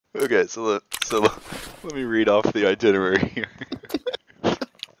Okay, so let me read off the itinerary here.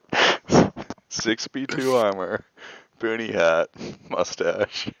 6B2 armor, boonie hat,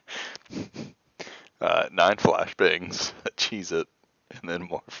 mustache, 9 flashbangs, a Cheez-It, and then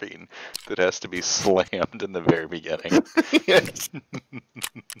morphine that has to be slammed in the very beginning. Yes.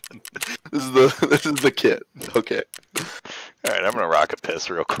 This is the kit. Okay. Alright, I'm gonna rock a piss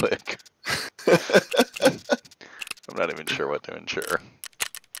real quick. I'm not even sure what to insure.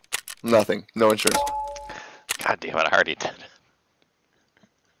 Nothing. No insurance. God damn it, I already did.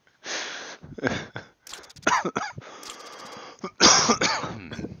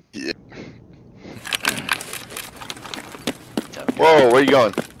 Yeah. Whoa, where are you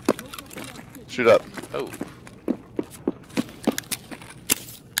going? Shoot up. Oh.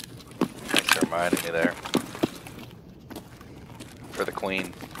 Thanks for reminding me there. For the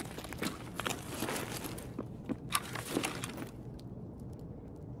queen.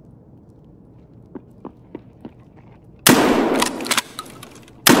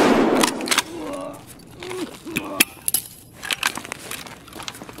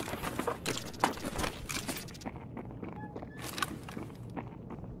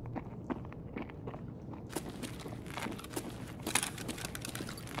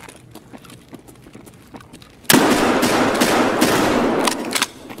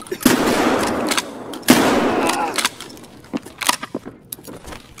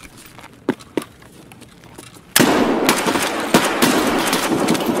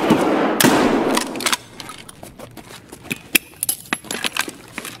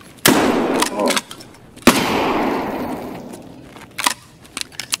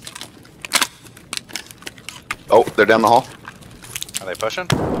 Oh, they're down the hall. Are they pushing?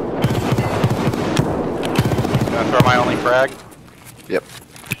 Gonna throw my only frag? Yep.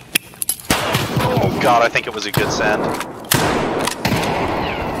 Oh god, I think it was a good send.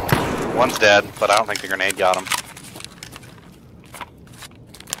 One's dead, but I don't think the grenade got him.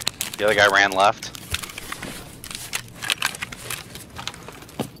 The other guy ran left.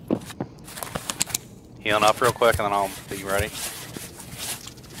 Healing up real quick and then I'll be ready.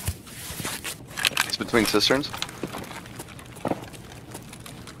 It's between cisterns.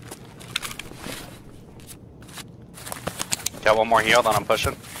 Got one more heal, then I'm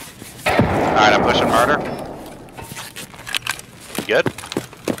pushing. Alright, I'm pushing harder. You good?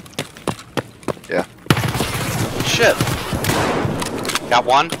 Yeah. Shit. Got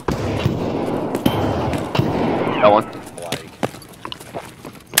one. Got one. Like.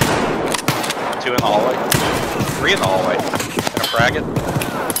 2 in the hallway. 3 in the hallway. Gonna frag it.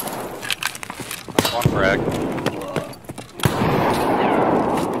 That's 1 frag.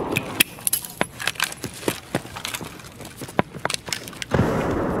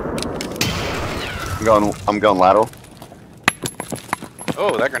 I'm going lateral.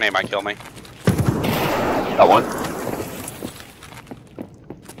 Oh, that grenade might kill me. Got one.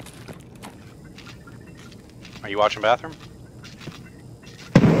 Are you watching bathroom?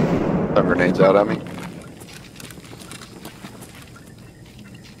 That grenade's out at me.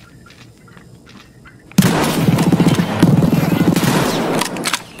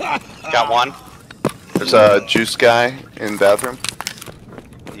 Got one. There's a juice guy in bathroom.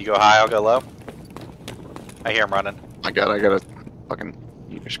 You go high, I'll go low. I hear him running. I gotta fucking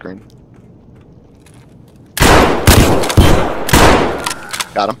use your screen.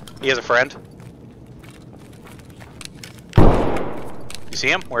 Got him. He has a friend. You see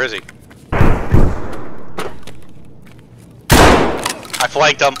him? Where is he? I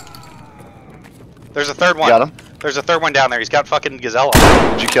flanked him. There's a third one. Got him. There's a third one down there. He's got fucking Gazella.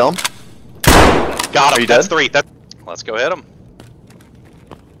 Did you kill him? Got him. Are you That's dead? 3. Let's go hit him.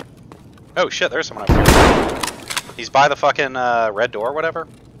 Oh shit, there's someone up here. He's by the fucking red door, whatever.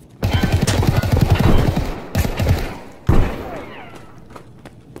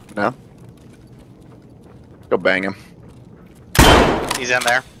 No. Go bang him. He's in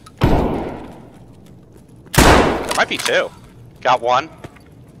there. There might be 2. Got 1.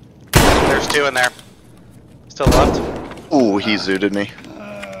 There's 2 in there. Still left. Ooh, he zooted me.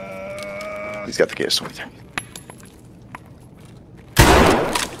 He's got the KS23.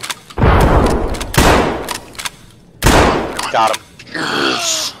 Got him.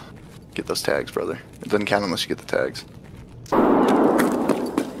 Yes. Get those tags, brother. It doesn't count unless you get the tags.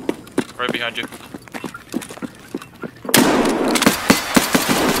 Right behind you.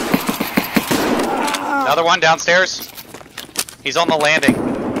 Another one downstairs. He's on the landing.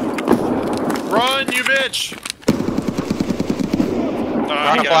 Run, you bitch!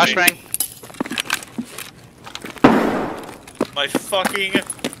 Run a flashbang. My fucking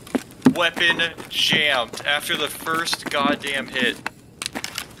weapon jammed after the first goddamn hit.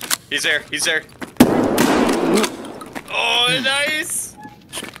 He's there. He's there. Oh, nice.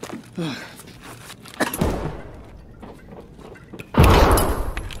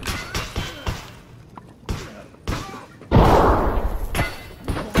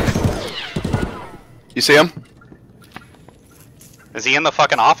 You see him? Is he in the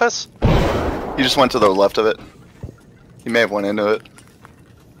fucking office? He just went to the left of it. He may have went into it.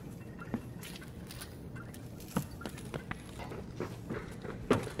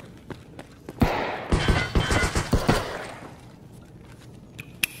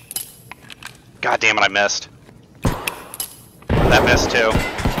 God damn it, I missed. That missed too.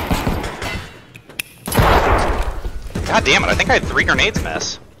 God damn it, I think I had 3 grenades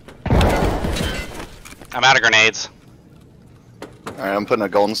miss. I'm out of grenades. Alright, I'm putting a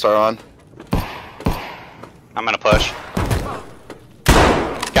golden star on. I'm gonna push.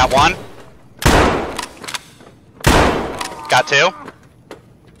 Got 1. Got 2.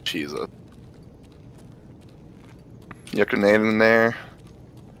 Jesus. You have grenade in there.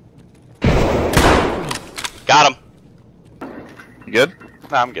 Got him. You good?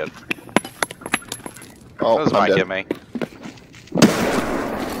 No, I'm good. Oh, Those I'm might dead. get me.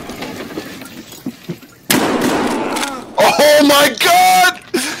 Oh my god!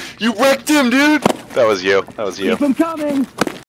 You wrecked him, dude! That was you. That was you. Keep them coming!